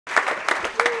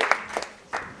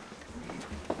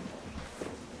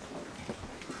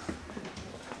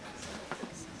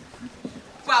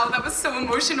Wow, that was so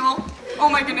emotional. Oh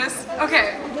my goodness.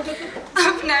 Okay,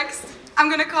 up next, I'm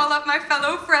gonna call up my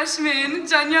fellow freshmen,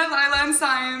 Janya, Lila, and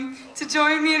Sayem, to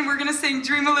join me, and we're gonna sing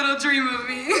Dream a Little Dream of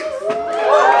Me.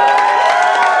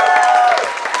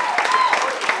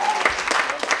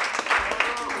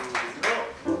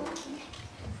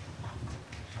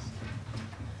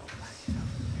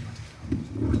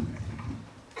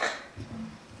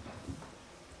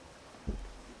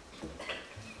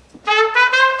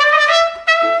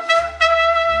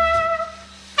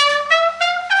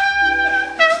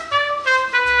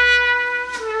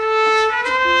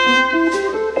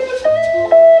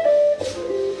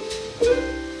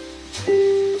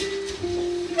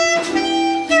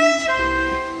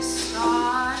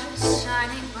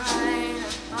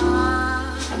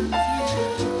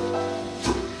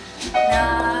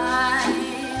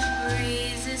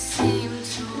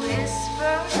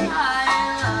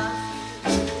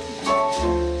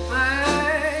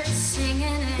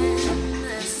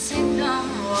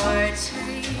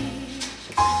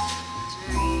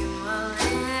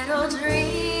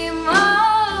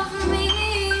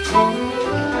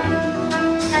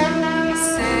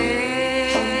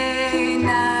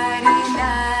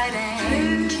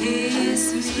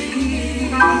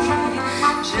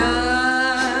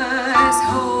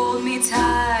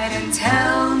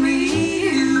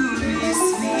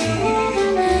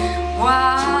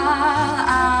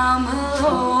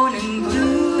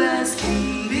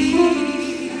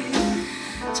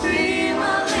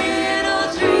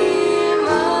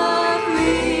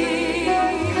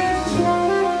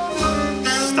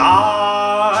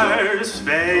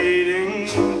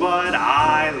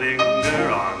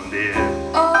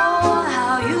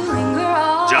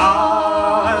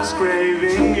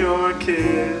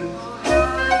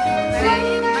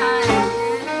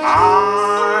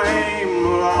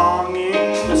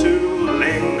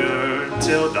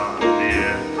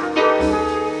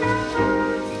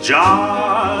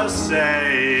 Just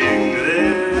saying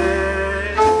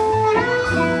this.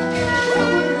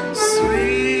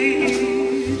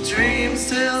 Sweet dreams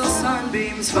till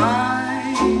sunbeams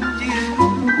find you.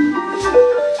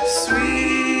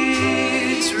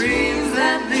 Sweet dreams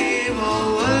that leave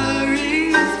all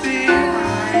worries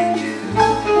behind you.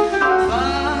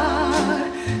 But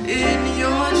in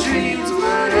your dreams,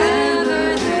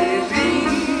 wherever they be,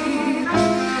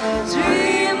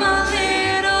 dream a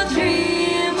little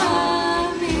dream of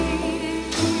me.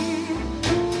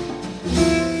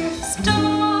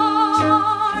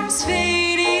 Stars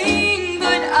fading,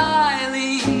 but I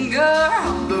linger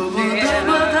on the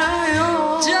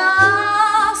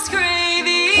just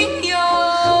craving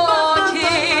your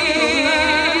kiss.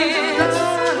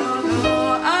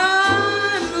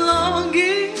 I'm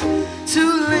longing to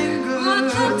linger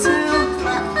till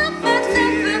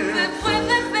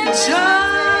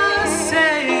just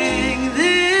saying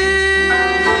this.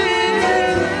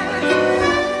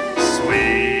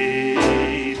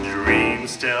 Sweet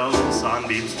dreams till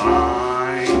sunbeams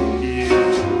find you.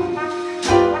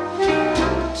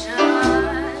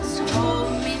 Just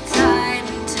hold me tight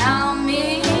and tell me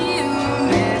you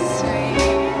miss me.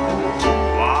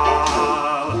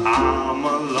 While I'm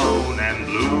alone and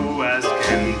blue as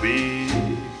can be.